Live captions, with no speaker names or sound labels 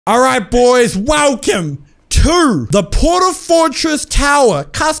Alright boys, welcome to the Porter Fortress Tower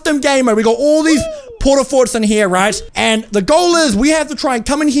custom game mode. We got all these Porter Forts in here, right? And the goal is we have to try and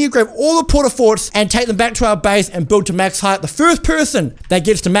come in here, grab all the Porter Forts and take them back to our base and build to max height. The first person that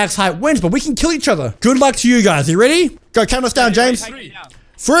gets to max height wins, but we can kill each other. Good luck to you guys. Are you ready? Go, count us down, James.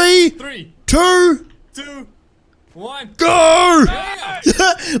 3, 2, 1. Go! Yeah.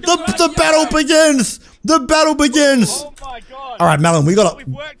 the battle begins. The battle begins. Oh my god. All right, Melon, we got to.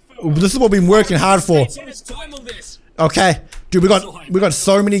 This is what we've been working hard for. Okay, dude, we got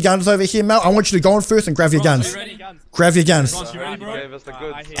so many guns over here, Mel. I want you to go in first and grab your guns. Grab your guns.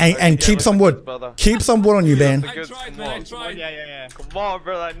 And keep some wood. Keep some wood on you, man. I tried. Yeah. Come on,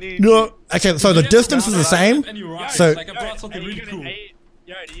 bro, I need you. Okay, so the distance is the same. So. Like I brought something really cool.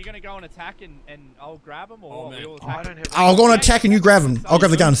 Yo, are you gonna go and attack and I'll grab them, or we all attack? I'll go and attack and you grab them. I'll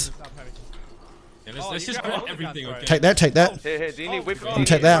grab the guns. Yeah, let's just grab everything, okay? Take that. Here, do you need whip? I'm gonna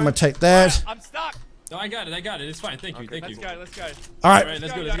take that. I'm gonna take that. I'm stuck. No, I got it. It's fine. Thank you. Let's go. All right,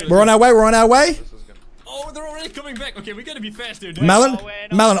 let's go. we're on our way. Oh, they're already coming back. Okay, we gotta be faster, dude. Melon,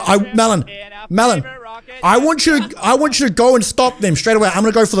 I want you to go and stop them straight away. I'm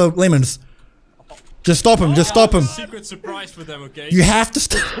gonna go for the lemons. Just stop him. Secret surprise for them, okay? You have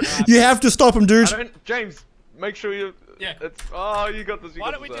to stop him, dude. James, make sure you. Yeah. Oh, you got this.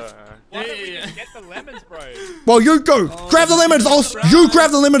 Why don't we just get the lemons, bro? Well, you go. Grab the lemons. You grab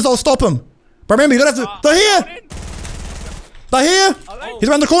the lemons. I'll stop him. But remember, you gotta have to. They're here. He's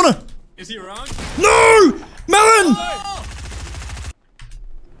around the corner. Is he around? No, Melon. Oh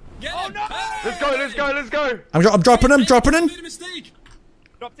no! Let's go. I'm dropping him. Made a mistake.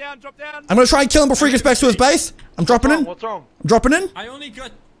 Drop down. I'm gonna try and kill him before he gets back to his base. I'm dropping in. What's wrong? I'm dropping in. I only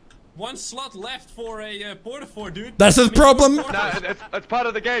got one slot left for a Porter Fort, dude. That's his problem. No, it's part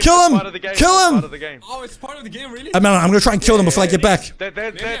of the game. Kill him. Kill him. Oh, it's part of the game, really? I'm gonna try and kill them before I get back.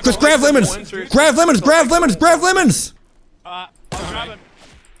 Just grab lemons. Grab lemons. I'll grab him.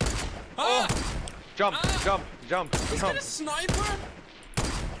 Jump. Is that a sniper?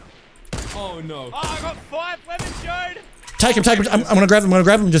 Oh no. Oh, I got 5 lemons, Jode. Take him. I'm gonna grab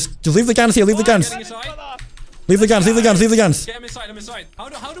him. Just leave the guns here. Leave the guns. Leave the guns. Okay, I'm inside.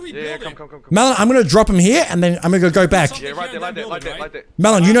 How do we build it? Come. Melon, I'm gonna drop him here and then I'm gonna go back. Yeah, right there, like that.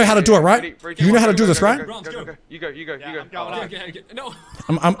 Melon, you know how to do it, right? You know how to do this, right? Go. You go. Okay. No.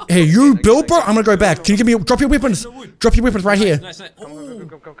 Hey, you build, bro. I'm gonna go back. Can you give me? Drop your weapons. Drop your weapons right here. Nice.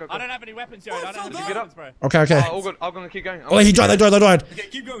 Come. I don't have any weapons, Joe. I don't have any weapons, bro. Okay. All good. I'm gonna keep going. Oh, he died. They died. Okay,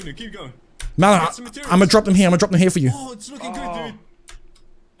 keep going. Melon, I'm gonna drop them here. for you. Oh, it's looking good,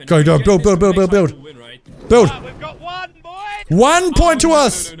 dude. Go, build. Build. We've got 1, boy. 1 point to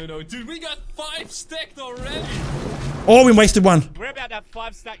us. No. Dude, we got 5 stacked already. Oh, we wasted one. We're about to have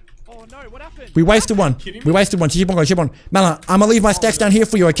 5 stacked. Oh no, what happened? We wasted one. Keep on. Melon, I'm gonna leave my stacks down here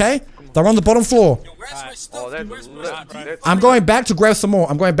for you, okay? They're on the bottom floor. Yo, where's my stuff? I'm going back to grab some more.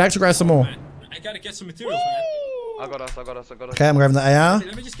 I gotta get some materials, man. I got us. Okay, I'm grabbing the AR.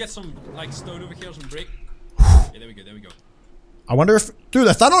 Let me just get some, like, stone over here, some brick. Yeah, there we go. I wonder if... Dude,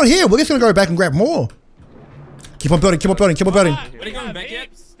 if they're not here, we're just gonna go back and grab more. Keep on building. Are you going back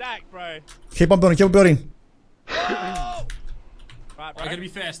yet? Stack, bro. Keep on building. I gotta be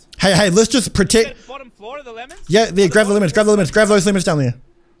fast. Hey, let's just protect... Bottom floor of the lemons? Yeah, grab the lemons. Grab those lemons down there.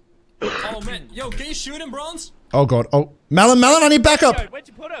 Oh, man. Yo, can you shoot him, Bronze? Oh, God. Oh, Melon, I need backup. Yo, where'd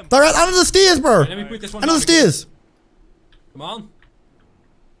you put him? They're under the stairs, bro. Let me put this one under the stairs. Come on.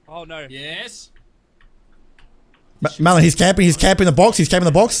 Oh, no. Yes. Melon, he's camping the box. Oh, I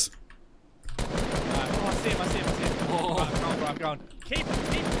see him. Oh. I'm going. Keep him.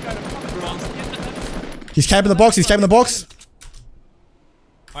 He's camping the box.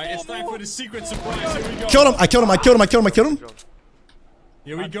 Alright, it's time for the secret surprise. Here we go. Killed him. I killed him.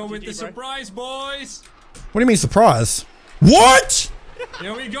 Here we go with the surprise, boys. What do you mean surprise? What?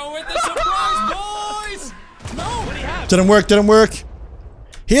 Here we go with the surprise, boys. No. What do you have? Didn't work.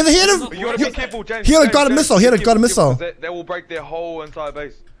 He had You gotta be careful, James. He had got a missile. That will break their whole entire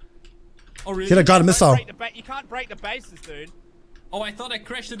base. Oh, really? He had got a missile. You can't break the bases, dude. Oh, I thought I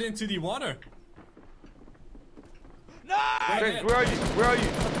crashed it into the water. No! James, where are you?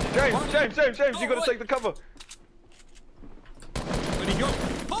 James, you gotta take the cover. Where'd he go?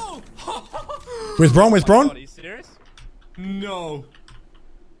 Oh! Where's Braun? Are you serious? No.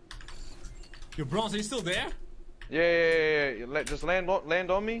 Yo, Bronze, are you still there? Yeah. Just land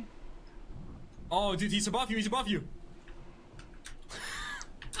on me. Oh, dude, he's above you.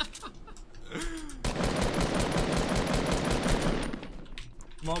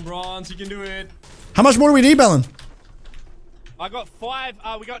 Come on, Bronze, you can do it. How much more do we need, Melon? I got 5.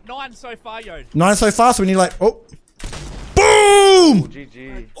 We got 9 so far, yo. 9 so far, so we need like... Oh. Boom! Boom!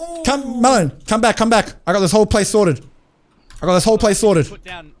 GG. Oh. Come, Melon, come back, come back. I got this whole place sorted. I got this whole place sorted. Put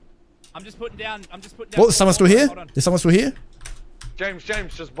down. I'm just putting down. Oh, is someone still here? Hold on. Is someone still here? James,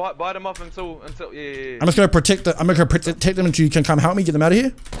 just bite them off until yeah. I'm just gonna protect the. I'm gonna protect them until you can come help me get them out of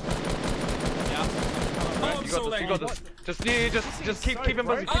here. Yeah. Oh, I'm so You got this. Just keep him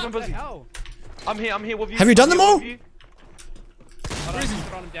busy. Keep him busy. Hell? I'm here with you. Have you done them all? Hold on, I'm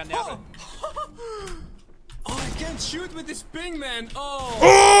throwing him down now. Oh, I can't shoot with this ping, man. Oh.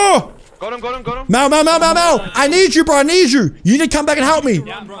 Oh! Got him. Mal. I need you, bro. I need you. You need to come back and help me.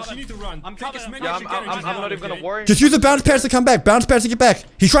 Yeah, I'm Bros, you need to run. I'm Take coming. as many Yeah, as you can and I'm just not run, even gonna okay? worry. Just use the bounce pads to come back. Bounce pads to get back.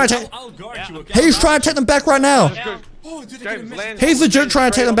 He's trying to take. I'll guard you, okay? He's trying to take them back right now. Now. Oh, dude, I James, could've missed land. it. He's legit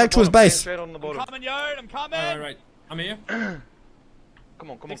trying to take them back to his base. Straight on the I'm bottom. coming, Yode. I'm coming. Right. I'm here. Come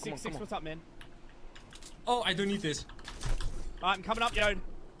on. 666, what's up, man? Oh, I don't need this. Alright, I'm coming up, Yode.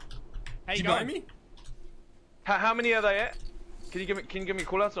 How you You going? got me? How many are they at? Can you give me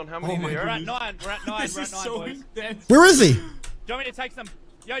call outs on how many Oh my there We're are? at 9. We're at 9. This We're is at 9, so boys. intense. Where is he? Do you want me to take some?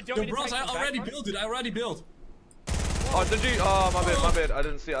 Yo, do you want Yo, me to bros, take I some already back, built it. I already built. Oh, did you? Oh, my bad. I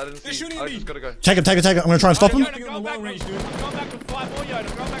didn't see. They're shooting I at me. just gotta go. Take him. I'm gonna try and stop him. Yode, I'm going back long range, with, dude. I'm going back with 5 more, Yode.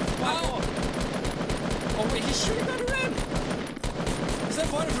 I'm going back with 5 more. Oh, wait, he's shooting at the rim. Is that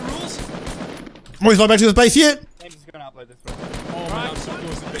part of the rules? Oh, he's not back to his base yet. James is going to upload this, bro. Oh, man, I'm so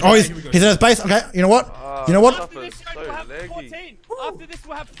close. Oh, Here we go. he's at his base. Okay, you know what? You know what? After this, Yode, So we'll have laggy. 14. After this,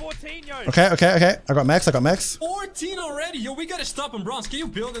 we'll have 14, Yode. Okay. I got max. 14 already. Yo, we gotta stop him, bros. Can you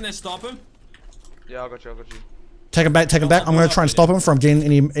build and then stop him? Yeah, I got you. Take him back. I'm gonna try and stop him from getting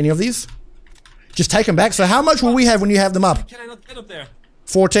any of these. Just take him back. So how much will we have when you have them up? Can I not get up there?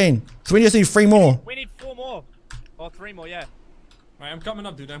 14. So we just need 3 more. We need 4 more. Or 3 more, yeah. Alright, I'm coming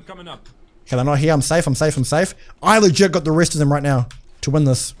up, dude. I'm coming up. Okay, I'm not here. I'm safe. I legit got the rest of them right now to win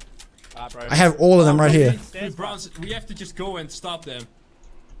this. Bro. I have all of them right here. Dude, bros, we have to just go and stop them.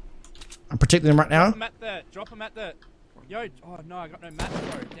 I'm protecting them right now. Drop him at the. Yo, oh no, I got no mats,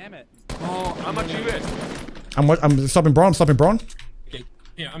 bro. Damn it. Oh, How much you at? I'm stopping Braun. Okay,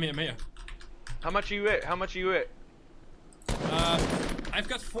 here, I'm here. How much are you at? I've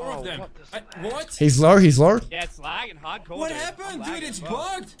got 4 of them. What? He's low. Yeah, it's lagging hardcore. What dude. happened, I'm dude? lagging It's as well.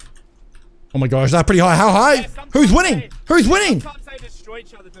 bugged. Oh my gosh, that's pretty high. How high? Yeah, sometimes Who's winning? they- Who's winning? Sometimes they destroy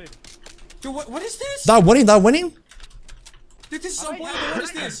each other, dude. Dude, what is this? They're winning. Dude, this is I unbelievable. What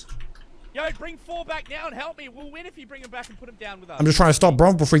is this? Yo, bring 4 back now and help me. We'll win if you bring him back and put him down with us. I'm just trying to stop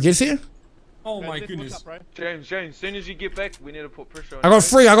Braun before he gets here. Oh Yo, my Ziff, goodness. What's up, bro? James, as soon as you get back, we need to put pressure on I you.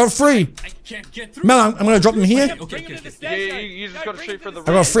 got 3. I can't get through. Mel, I'm gonna drop them here. Okay, Bring him okay, to the okay. stairs, Yeah, yo. you just Yo, gotta bring shoot him for to the I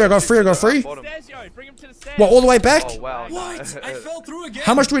got 3. bottom. Stairs, yo. Bring him to the stairs. What, all the way back? Oh wow. What? I fell through again.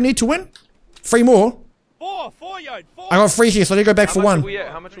 How much do we need to win? 3 more. 4, yo. 4. I got 3 here, so I need to go back for 1.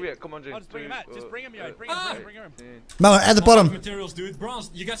 How much are we at? Come on, James. Oh, just bring him out. Just bring him, yo. Bring him. Mel, at the bottom. Materials, dude. Bronze,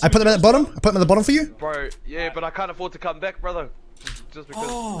 you got I put them at the bottom. I put them at the bottom for you. Bro, yeah, but I can't afford to come back, brother. Just because.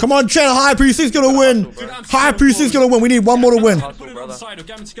 Oh, Come on, Chad. High PC's gonna win. Dude, I'm High so PC's close. gonna win. We need 1 more to win. I'm gonna put it on the side,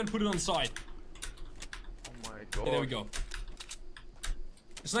 okay? I'm just gonna put it on the side. Oh my god. Okay, there we go.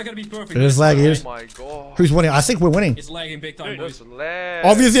 It's not gonna be perfect. It is laggy. Oh my god. Who's winning? I think we're winning. It's lagging big time, boys. It's lag.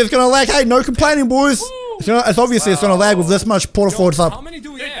 Obviously, it's gonna lag. Hey, no complaining, boys. It's obviously it's gonna lag with this much porta forts How up. many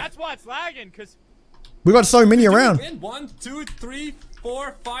do we Dude, have? that's why it's lagging, because. We got so many around. 1, 2, 3,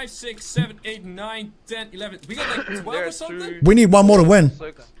 4, 5, 6, 7, 8, 9, 10, 11. We got like 12 or There's something? We need 1 more to win.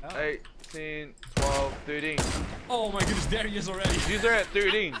 6, 8, 10, 12, 13. Oh my goodness, there he is already. These are at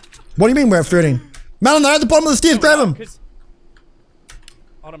 13. What do you mean we're at 13? Melon, they're at the bottom of the stairs. Grab him.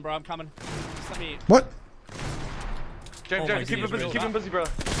 Hold on, bro. I'm coming. Just let me. What? James, Oh my James, keep him goodness, busy, really? keep him busy, bro.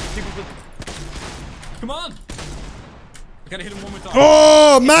 Keep him busy. Come on. I gotta hit him one more time.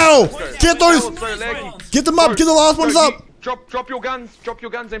 Oh, Mel! Get those! So laggy. Get them up! Get the last ones Bro, up! Drop your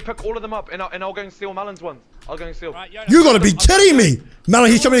guns and pick all of them up, and I'll go and steal Melon's ones. I'll go and steal. Right, yo, You gotta be kidding me!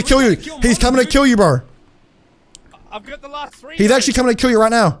 Melon, he's coming to kill you. He's coming to kill you, bro. I've got the last 3. He's actually coming to kill you right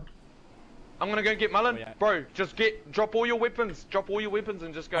now. I'm gonna go and get Melon. Oh, yeah. Bro, just drop all your weapons. Drop all your weapons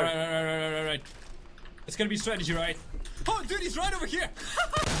and just go. Alright. It's gonna be strategy, right? Oh, dude, he's right over here.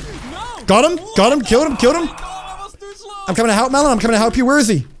 No! Got him, killed him. No, I was too slow. I'm coming to help Melon. I'm coming to help you. Where is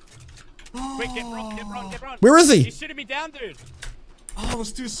he? Quick, get Ron. Where is he? He's shooting me down, dude. Oh, I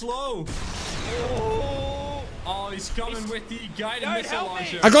was too slow. Oh, he's coming with the guided Don't missile help me.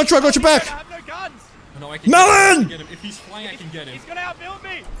 launcher. I got you I back. have no guns. No, I can Melon! get him. If he's flying, I can get him. He's gonna outbuild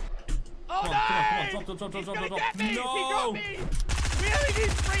me. Oh Come no! on. Drop. He's gonna get me. No. He got me. We only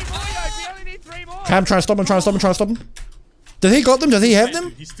need 3 more, yo. We only need 3 more. Okay, I'm trying to stop him. Does he got them? Does he have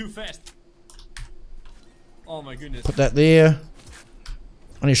them? He's too fast. Oh my goodness. Put that there.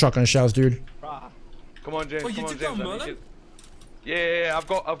 I need shotgun shells, dude. Come on, James. Oh, you Come on, took James. down I need Merlin? you- Yeah, I've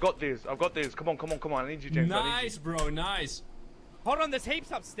got this. Come on. I need you, James. Nice, bro, nice. Hold on, there's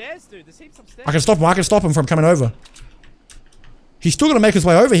heaps upstairs, dude. There's heaps upstairs. I can stop him from coming over. He's still gonna make his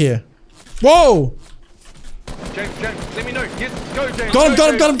way over here. Whoa! James, let me know. Yes, go, James. Got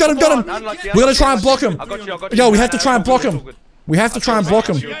him. Unlucky, We're gonna try and block him. I got you. Yo, we have to try and block him. We have to try and block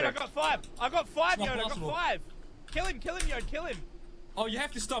him. Yo, I got 5. I got 5, It's Yo. not I got possible. 5. Kill him, Yo. Kill him. Oh, you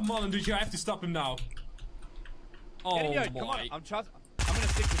have to stop Mullen, dude. You have to stop him now. Oh Get him, Yo. Come on. my. I'm gonna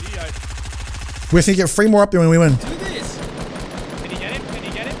stick with you, Yo. We're gonna get 3 more up there when we win. Do this. Can you get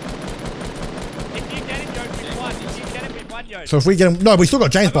him? If you get him, Yo, we won. If you get him, we won, Yo. So if we get him, no, we still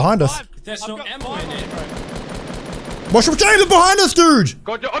got James behind us. There's I've no got ammo 5 in on it. it, bro. Watch for James behind us, dude.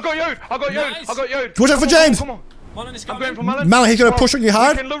 I got Yode. Nice. Watch out for James. Come on. Mullen is I'm coming. going for Mullen. Malin, he's gonna push on you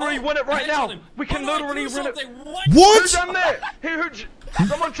hard. We can literally win it right now. We can literally win it. What? Who done that?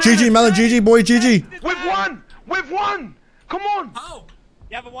 Someone GG, Malin, GG, boy, GG. We've won. Come on. How?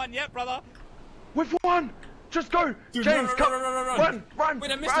 You haven't won yet, brother. We've won. Just go. Dude, James, run, come. run. Run.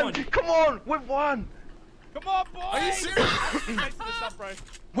 Wait, I missed one. Come on. We've won. Come on, boy. Are you serious? Thanks for this up, bro.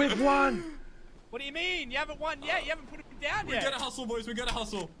 We've won. What do you mean? You haven't won yet. You haven't put him down We yet. gotta hustle, boys. We gotta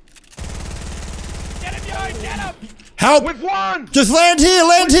hustle. Get him, Yo. Get him. Help! We've won. Just land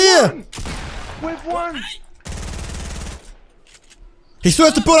here. We've won. He still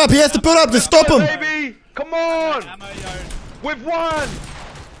has to put up. Just stop him. Baby. Come on. Ammo, Yo. We've won.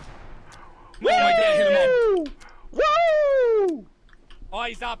 Oh my God, hit him up. Woo. Oh,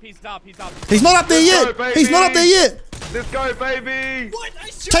 he's up. He's not up there yet. Let's go, baby. What? I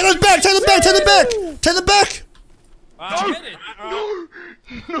Take those back. Take them back. Get it.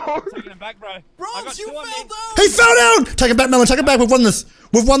 No. Taking him back, bro. Bronze, you fell down. He fell down. Take it back, Melon. Take it back. We've won this.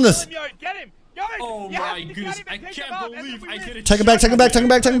 Kill him, Yo. Get him. Go. Oh You have my to get goodness. him I and pick him can't up, and believe then I we did win. it. Take it back. We only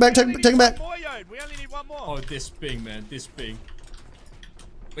need one more, Yo. We only need one more. Oh, this big, man. This big.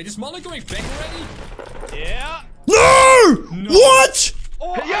 Wait, is Mullen going back already? Yeah. No! What?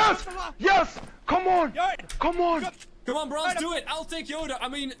 Oh, Yes. Come on. Yo. Come on. Come on, Bronze, do it. I'll take Yoda. I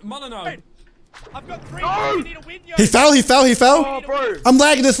mean, Mullen out. I've got 3. No. We need a win, Yo. He fell. Oh, bro. I'm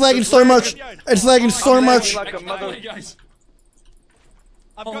lagging. It's lagging so much. It's lagging so I'm much. lagging like a mother. Hey, guys.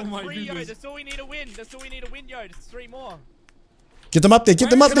 I've Oh got my 3, Yo. goodness. That's all we need to win. Yo. There's 3 more. Get them up there. Can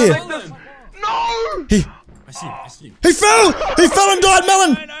I there. make this? No. He I see him. fell and died,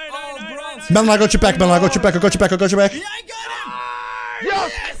 Melon. No. Melon, I got your back. I got your back. Yeah, I got him.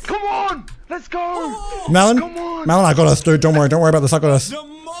 Yes. Come on. Let's go. Melon, Come on. Melon, I got us, dude. Don't worry about this. I got us. The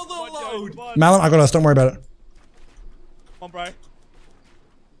mother load. Melon, I got us. Don't worry about it. Come on, bro.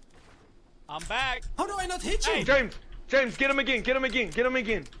 I'm back. How do I not hit you? James, get him again.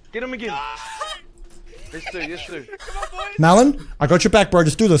 Let's do. Come on, boys. Melon, I got your back, bro.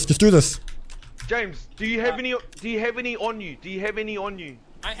 Just do this. James, do you have any on you?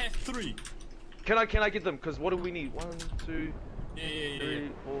 I have 3. Can I get them? Cause what do we need? 1, 2, Yeah. 3,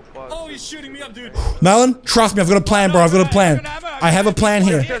 4, 5. Oh, he's shooting me up, dude. Melon, trust me. I've got a plan, bro. I have a plan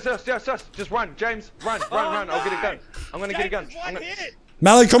here. Yes. Just run, James. Run. I'll get a gun. I'm gonna get a gun. One hit.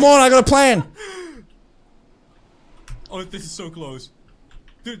 Melon, come on. I got a plan. Oh, this is so close.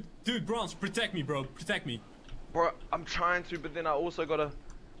 Dude, Bronze, protect me, bro. Protect me. Bro, I'm trying to, but then I also gotta.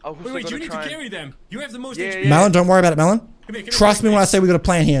 Wait, you need to carry them. You have the most HP. Yeah. Melon, don't worry about it, Melon. Come here, Trust me when I say we got a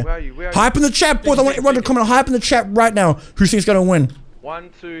plan here. Where are you? Hype in the chat, boys. I want everyone to comment. Hype in the chat right now. Who thinks gonna win? 1,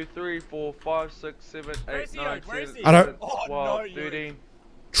 2, 3, 4, 5, 6, 7, 8, 9, Where is 10, he? I don't- 11, 12, 13.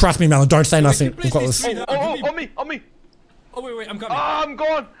 Trust me, Melon. Don't say nothing. We've got this. Wait, Oh, on me. Oh, wait, I'm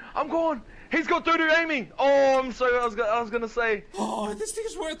coming. I'm gone. He's got doo-doo aiming. Oh, I'm sorry. I was gonna say. Oh, this thing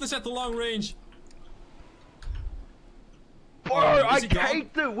is worthless at the long range. Bro, Oh, I is he gone?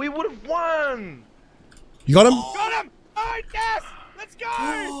 caked it. We would have won. You got him? Got him. Oh, yes. Let's go.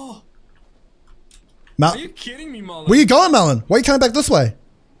 Oh, Mel, are you kidding me, Mullen? where you going, Melon? Why are you coming back this way?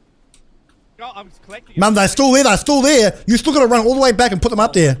 No, I'm just collecting. Melon, they're still there. You still gotta run all the way back and put them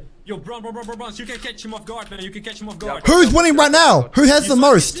up there. Yo, Bronze, you can catch him off guard, man. You can catch him off guard. Who's winning right now? Who has the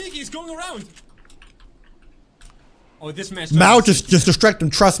most? He's going around. Oh, this match. Mal, just distract him.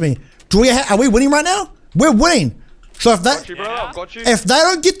 Trust me. Are we winning right now? We're winning. So if Got you, bro. I've got you. they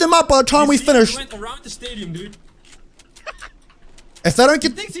don't get them up by the time we finish, He went around the stadium, dude. if they don't He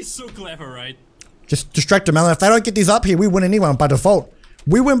get, thinks he's so clever, right? just distract them, Melon. If they don't get these up here, we win anyway by default.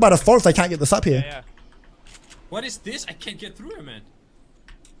 We win by default if they can't get this up here. Yeah. What is this? I can't get through him, man.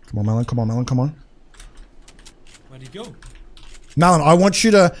 Come on, Melon. Come on. Where'd he go? Melon, I want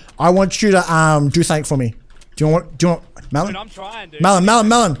you to do something for me. Do you want Melon? Dude, I'm trying, dude. Melon.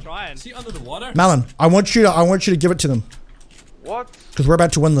 I'm trying. Is he under the water? Melon, I want you to give it to them. What? Because we're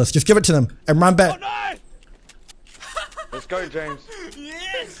about to win this. Just give it to them and run back. Oh, no. Let's go, James.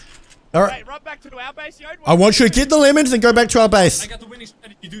 Yes! All right. Hey, run back to our base, Yod. I want you to get the lemons and go back to our base. I got the winning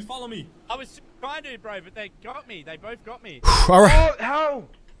strategy, dude. Follow me. I was trying to, bro, but they got me. They both got me. All right. Oh, how?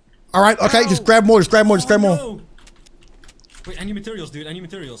 All right. Okay. Just grab more. Just grab more. Just grab more. No. Wait, I need materials, dude. I need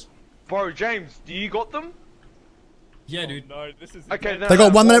materials. Bro, James, do you got them? Yeah, dude. No, this is... Okay, no, They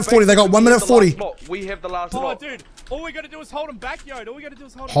got 1 minute 40. They got 1 minute 40. We have the last Oh, slot. dude. All we gotta do is hold them back, Yod. All we gotta do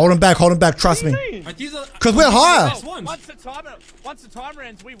is hold them Hold him back. Hold him back. Trust me. Are these the- Because we're higher. Last ones? Once the timer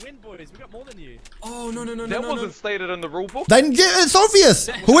ends, we win, boys. We got more than you. Oh, no, no, no, That no, wasn't no. stated in the rule book. They, yeah, it's obvious.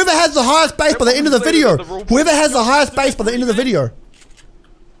 Whoever has the highest base by the end of the video. Whoever has the highest base by the end of the video.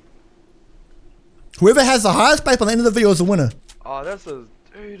 Whoever has the highest base by the end of the video is the winner. Oh, that's a...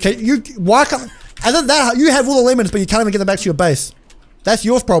 Dude. Okay, you, why can't, other than that, you have all the lemons, but you can't even get them back to your base. That's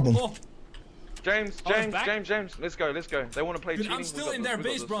your problem. Oh, James, Oh, James, back? James. Let's go, let's go. They want to play dude, cheating. I'm still We in got their this, we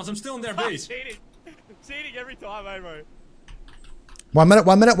got base, this. bros. I'm still in their base. Cheating. Cheating every time, eh, bro? 1 minute,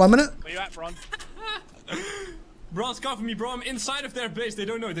 1 minute, 1 minute. Where you at, Bron? Bros, cover me, bro. I'm inside of their base. They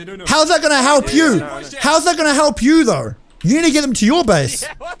don't know. They don't know. How's that gonna help you? How's that gonna help you though? You need to get them to your base.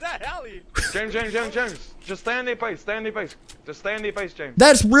 Yeah, what the hell are you? James. Just stay on their base, stay on their base. Just stay on their base, James.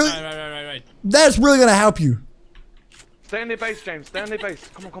 That's really, Right. that's really gonna help you. Stay on their base, James. Stay on their base.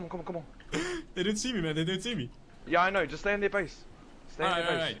 Come on. They didn't see me, man. They didn't see me. Yeah, I know. Just stay on their base. Stay on their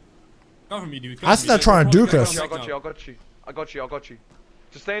base. Alright. Cover me, dude. That's not trying to duke us. I got you.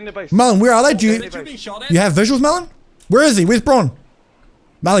 Just stay in the base. Melon, where are they? Do Is you, that you being shot at? you have visuals, Melon? Where is he? Where's Bron?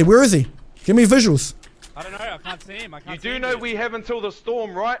 Mally, where is he? Give me visuals. I don't know. I can't see him. You do know we have until the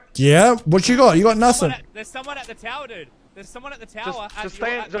storm, right? Yeah, what you got? You got nothing. There's someone at the tower, dude. There's someone at the tower. Just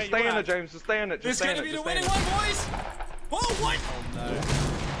stay in it, James. Just stay in it. This Just is stay in gonna it. be the Just stay in winning it. one, boys. Oh, what?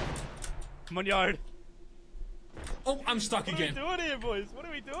 Come on, Yod. Oh, I'm stuck What are we again. doing here, boys? What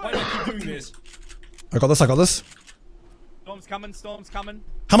are we doing? Why do I keep doing this? I got this, I got this. Storm's coming. Storm's coming.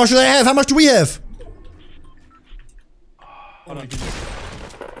 How much do they have? How much do we have? Oh my goodness.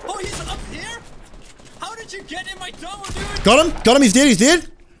 Oh, he's up here? How did you get in my tower, dude? Got him, he's dead.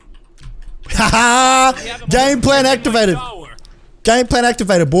 Haha! Game plan activated. Tower. Game plan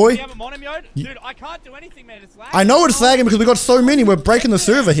activated, boy. Do you have him on him, Yod? Dude, I can't do anything, man. It's lagging. I know it's lagging because we got so many. We're breaking the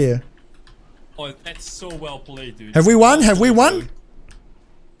server here. Oh, that's so well played, dude. Have we won? Have we won?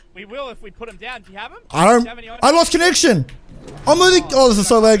 We will if we put him down. Do you have him? I Do don't. you have any on- I lost connection. I'm moving. Oh, this is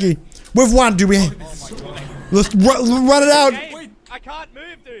so laggy. We've won, dude. Let's run it out. Hey, Wait. I can't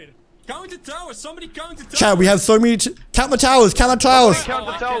move, dude. Count the tower. Somebody count the tower. Chat, we have so many. Count the towers. Count the towers. Count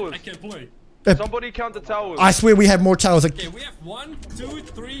the I towers. can't play. Somebody count the towers. I swear we have more towers. Okay, we have 1, 2,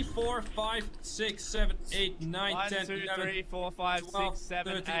 3, 4, 5, 6, 7, 8, 9, 1, 10, 2, 11. 3, 4, 5, 12, 6,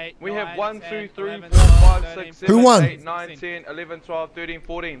 7, 13. 8. We have 9, 1, 10, 2, 3, 11, 4, 5, 13, 6, 7, Who won? 8, 9, 10, 11, 12, 13,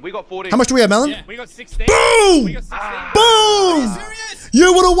 14. We got 14. How much do we have, Melon? Yeah. We got 16. Boom! We got 16. Boom! Serious?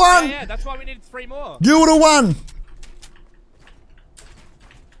 You would have won. Yeah, that's why we needed 3 more. You would have won.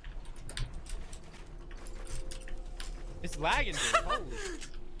 It's lagging, dude.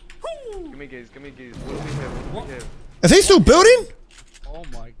 Holy. Give me gears. What do we have? What do we have? Is he still building? Oh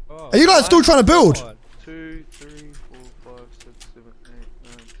my god. Are you guys still trying to build? 2, 3, 4, 5, 6, 7, 8,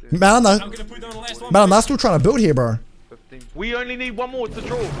 9, 10, Melon, I'm gonna put down the last one. Melon, I'm still trying to build here, bro. 15. We only need one more to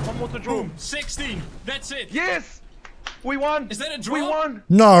draw. One more to draw. Boom. 16. That's it. Yes! We won! Is that a draw? We won!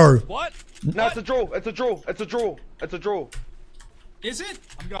 No. What? No, it's a draw. It's a draw. It's a draw. It's a draw. Is it?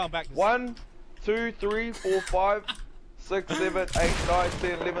 I'm going back to 1, 2, 3, 4, 5, 6, 7, 8, 9,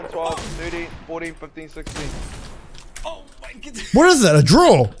 10, 11, 12, 13, 14, 15, 16. Oh my goodness. What is that? A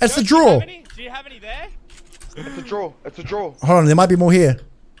draw? It's a draw. Do you have any there? It's a draw. It's a draw. Hold on, there might be more here.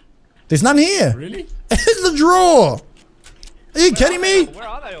 There's none here. Really? It's a draw. Are you kidding me? Where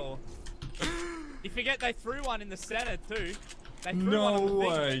are they all? You forget they threw one in the center too. They threw No one on the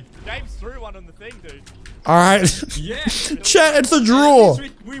way. thing. James threw one on the thing, dude. All right. Yeah. Chat, it's a draw.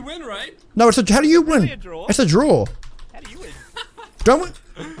 We win, right? No, it's a. How do you win? Really a draw? It's a draw. How do you win? Don't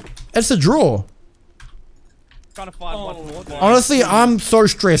we? It's a draw. Trying to find one more. dude. Honestly, I'm so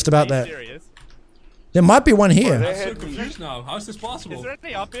stressed about Are you that. serious? There might be one here. They I'm so had me. confused now. How is this possible? Is there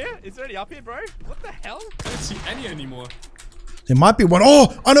any up here? Is there any up here, bro? What the hell? I don't see any anymore. There might be one.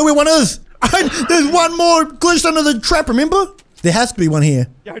 Oh, I know where one is. There's one more glitched under the trap. Remember? There has to be one here.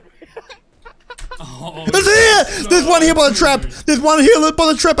 Yo, Oh, It's here. There's one here by the trap. There's one here by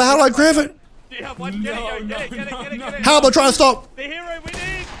the trap. How do I grab it? do you have one? Get it, yo, get it, get it. How am I trying to stop? The hero we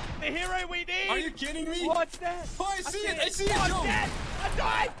need! The hero we need! Are you kidding me? Watch that! Oh, I see it. I see it. I'm Joe. dead! I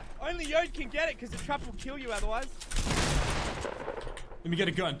died! Only Yod can get it because the trap will kill you otherwise. Let me get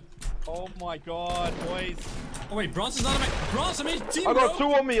a gun. Oh my god, boys. Oh wait, Bronson's not on my. Bronson, I'm in team, I got bro.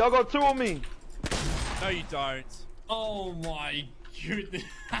 2 on me. I got 2 on me. No, you don't. Oh my goodness.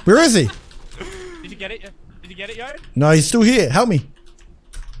 Where is he? Did you get it? Did you get it, yo? No, he's still here. Help me.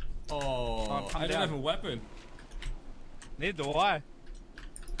 Oh, I don't have a weapon. Neither do I.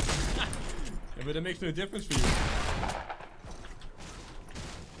 Yeah, but it makes no difference for you.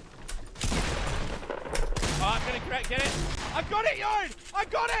 Oh, I'm gonna crack, get it. I got it, yo! I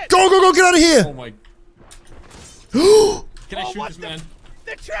got it! Go, go, go, get out of here. Oh my. Can I shoot this man?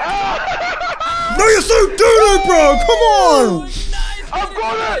 The trap! No, you're so dirty, bro. Come on. Nice! I've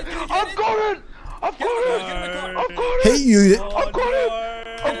got it! I've got it! I've got it! Get in the car. I've got it! Hate you. I've got it!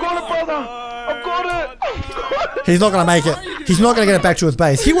 I've got it, brother! I've got it! I've got it! He's not gonna make it. He's not gonna get it back to his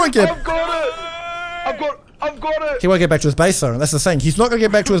base. He won't get it. I've got it! I've got it! He won't get back to his base though. That's the thing. He's not gonna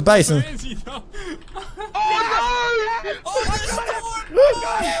get back to his base. And Where is he though? Oh no!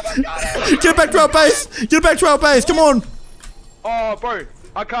 Oh, get back to our base. Get back to our base. Come on. Oh, bro,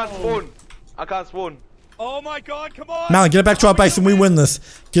 I can't spawn. I can't spawn. Oh my god, come on! Malin, get it back to our base and we win this.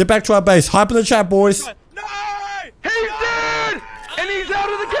 Get it back to our base. Hype in the chat, boys. No! He's dead! And he's out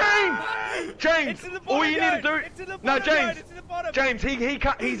of the game! James, It's in the bottom, all you need to yo. do... It's in the No, bottom, yo. James. It's in the bottom. James, he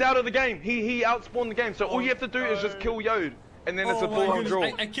can't, he's out of the game. He outspawned the game. So all you have to do is just kill Yode. And then it's a oh my full-on draw.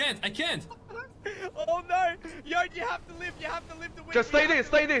 goodness. I can't. Oh no! Yo, you have to live to win. Just stay there,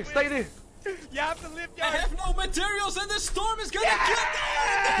 stay there, stay there. You have to live, yo! I have no materials and the storm is gonna kill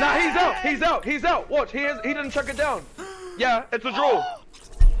me! Nah, he's out. Watch, he didn't chuck it down. Yeah, it's a draw.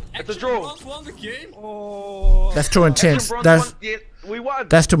 It's a draw. Bronze won the game? Oh. That's too intense. Bronze That's won. Yeah, we won.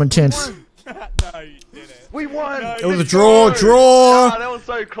 that's too intense. No, you didn't. We won. It was a draw. Ah, that was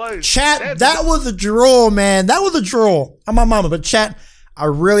so close. Chat, that was a draw, man. That was a draw. I'm my mama, but chat, I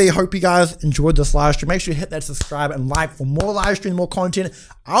really hope you guys enjoyed this live stream. Make sure you hit that subscribe and like for more live stream, more content.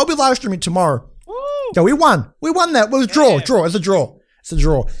 I'll be live streaming tomorrow. Woo. Yeah, we won. We won that. It was a draw. Draw. It's a draw. It's a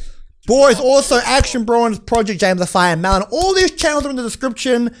draw. Boys, also Action Bronze, Project James the Fire, and Malin. All these channels are in the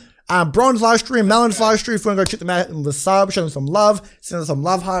description. Bronze live stream, Malin's live stream. If you want to go check them out in the sub, show them some love, send them some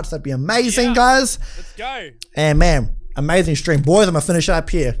love hearts. That'd be amazing, guys. Let's go. And man, amazing stream. Boys, I'm going to finish up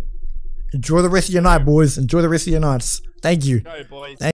here. Enjoy the rest of your night, boys. Enjoy the rest of your nights. Thank you. Go, boys.